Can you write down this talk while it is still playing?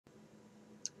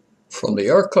From the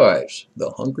archives, the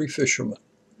Hungry Fisherman.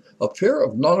 A pair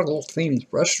of nautical-themed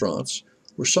restaurants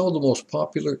were some of the most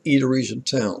popular eateries in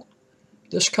town.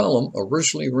 This column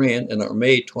originally ran in our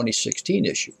May 2016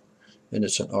 issue, and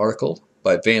it's an article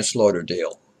by Vance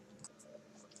Lauderdale.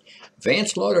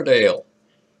 Vance Lauderdale.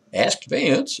 Ask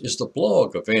Vance is the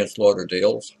blog of Vance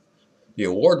Lauderdale's, the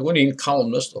award-winning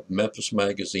columnist of Memphis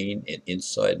Magazine and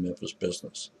Inside Memphis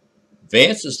Business.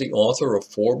 Vance is the author of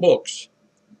 4 books.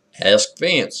 Ask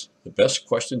Vance, the best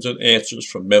questions and answers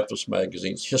from Memphis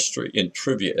Magazine's history and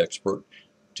trivia expert,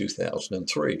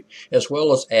 2003, as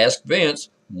well as Ask Vance,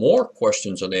 more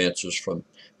questions and answers from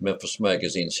Memphis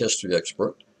Magazine's history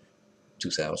expert,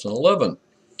 2011.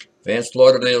 Vance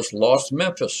Lauderdale's Lost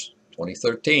Memphis,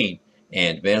 2013,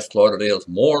 and Vance Lauderdale's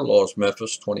More Lost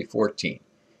Memphis, 2014.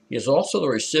 He is also the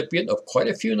recipient of quite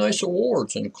a few nice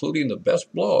awards, including the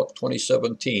Best Blog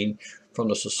 2017 from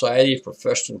the Society of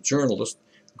Professional Journalists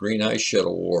Green Eye Shed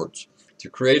Awards, the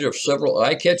creator of several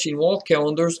eye-catching wall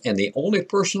calendars, and the only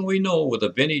person we know with a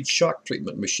vintage shock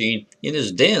treatment machine in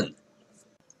his den.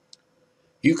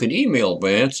 You can email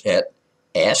Vance at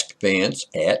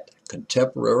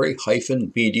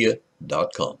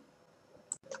askvance@contemporary-media.com.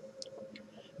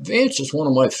 Vance is one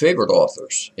of my favorite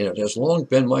authors, and it has long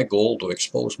been my goal to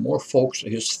expose more folks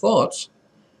to his thoughts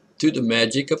through the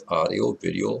magic of audio,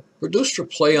 video, produced for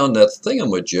play on that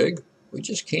thingamajig we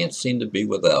just can't seem to be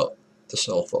without, the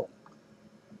cell phone.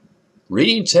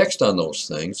 Reading text on those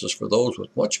things is for those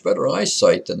with much better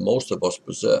eyesight than most of us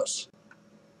possess.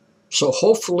 So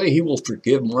hopefully he will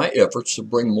forgive my efforts to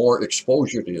bring more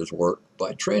exposure to his work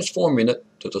by transforming it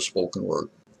to the spoken word.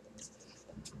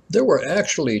 There were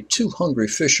actually 2 Hungry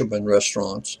Fisherman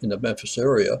restaurants in the Memphis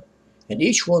area, and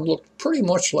each one looked pretty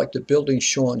much like the buildings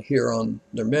shown here on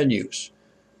their menus.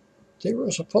 They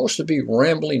were supposed to be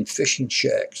rambling fishing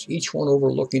shacks, each one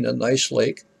overlooking a nice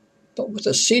lake, but with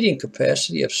a seating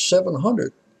capacity of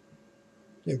 700.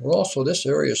 They were also this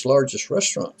area's largest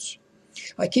restaurants.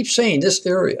 I keep saying this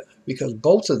area because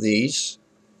both of these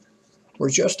were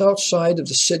just outside of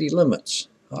the city limits,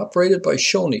 operated by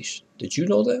Shoney's. Did you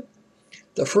know that?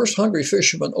 The first Hungry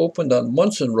Fisherman opened on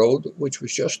Munson Road, which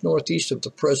was just northeast of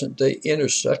the present-day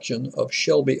intersection of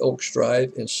Shelby Oaks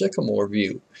Drive and Sycamore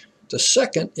View. The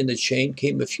second in the chain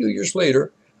came a few years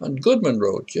later on Goodman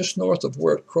Road, just north of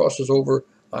where it crosses over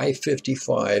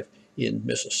I-55 in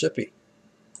Mississippi.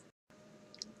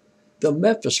 The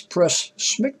Memphis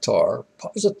Press-Simitar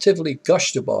positively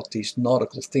gushed about these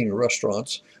nautical-themed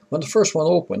restaurants when the first one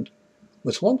opened,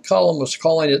 with one columnist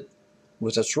calling it,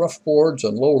 with its rough boards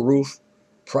and low roof,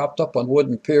 propped up on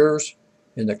wooden piers,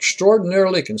 an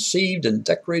extraordinarily conceived and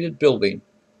decorated building,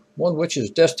 one which is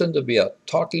destined to be a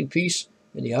talking piece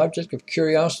and the object of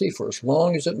curiosity for as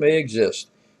long as it may exist,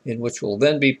 and which will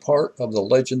then be part of the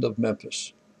legend of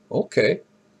Memphis. Okay,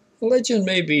 the legend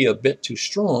may be a bit too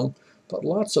strong, but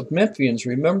lots of Memphians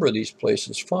remember these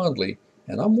places fondly,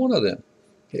 and I'm one of them.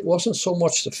 It wasn't so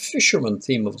much the fisherman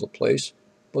theme of the place,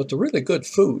 but the really good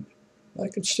food. I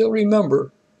can still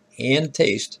remember, and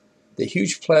taste, the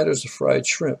huge platters of fried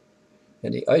shrimp,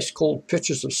 and the ice-cold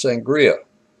pitchers of sangria.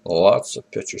 Lots of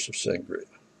pitchers of sangria.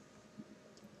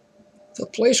 The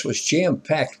place was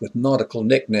jam-packed with nautical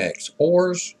knickknacks,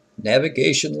 oars,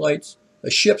 navigation lights,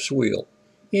 a ship's wheel,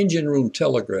 engine room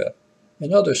telegraph,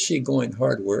 and other seagoing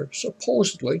hardware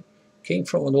supposedly came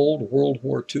from an old World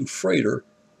War II freighter,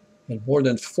 and more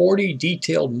than 40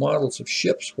 detailed models of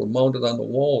ships were mounted on the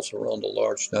walls around the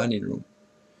large dining room.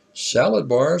 Salad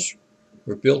bars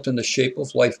were built in the shape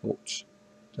of lifeboats.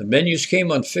 The menus came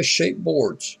on fish-shaped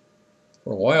boards,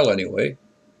 for a while anyway.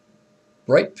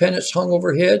 Bright pennants hung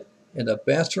overhead, and the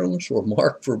bathrooms were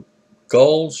marked for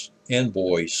gulls and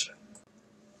boys.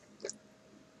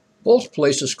 Both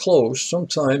places closed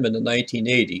sometime in the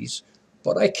 1980s,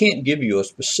 but I can't give you a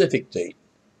specific date.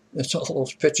 It's all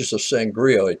those pitchers of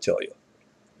sangria, I tell you.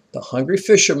 The Hungry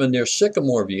Fisherman near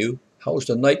Sycamore View housed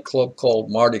a nightclub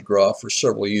called Mardi Gras for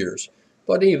several years,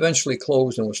 but he eventually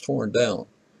closed and was torn down.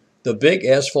 The big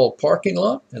asphalt parking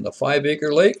lot and the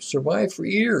 5-acre lake survived for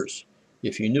years,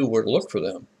 if you knew where to look for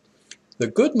them. The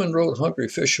Goodman Road Hungry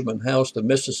Fisherman housed the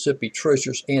Mississippi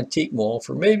Treasures Antique Mall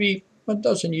for maybe a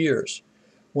dozen years.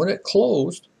 When it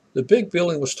closed, the big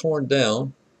building was torn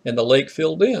down and the lake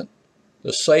filled in.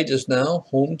 The site is now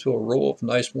home to a row of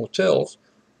nice motels,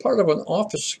 part of an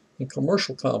office and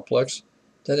commercial complex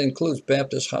that includes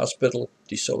Baptist Hospital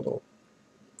DeSoto.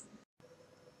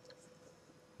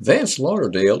 Vance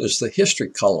Lauderdale is the history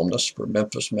columnist for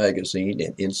Memphis Magazine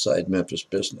and Inside Memphis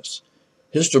Business.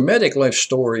 His dramatic life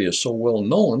story is so well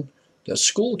known that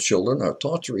school children are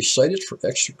taught to recite it for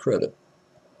extra credit.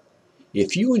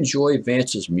 If you enjoy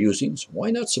Vance's musings,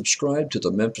 why not subscribe to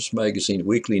the Memphis Magazine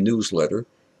weekly newsletter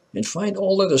and find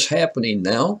all that is happening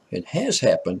now and has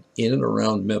happened in and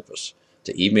around Memphis.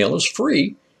 The email is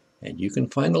free, and you can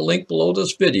find the link below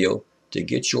this video to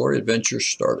get your adventure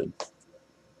started.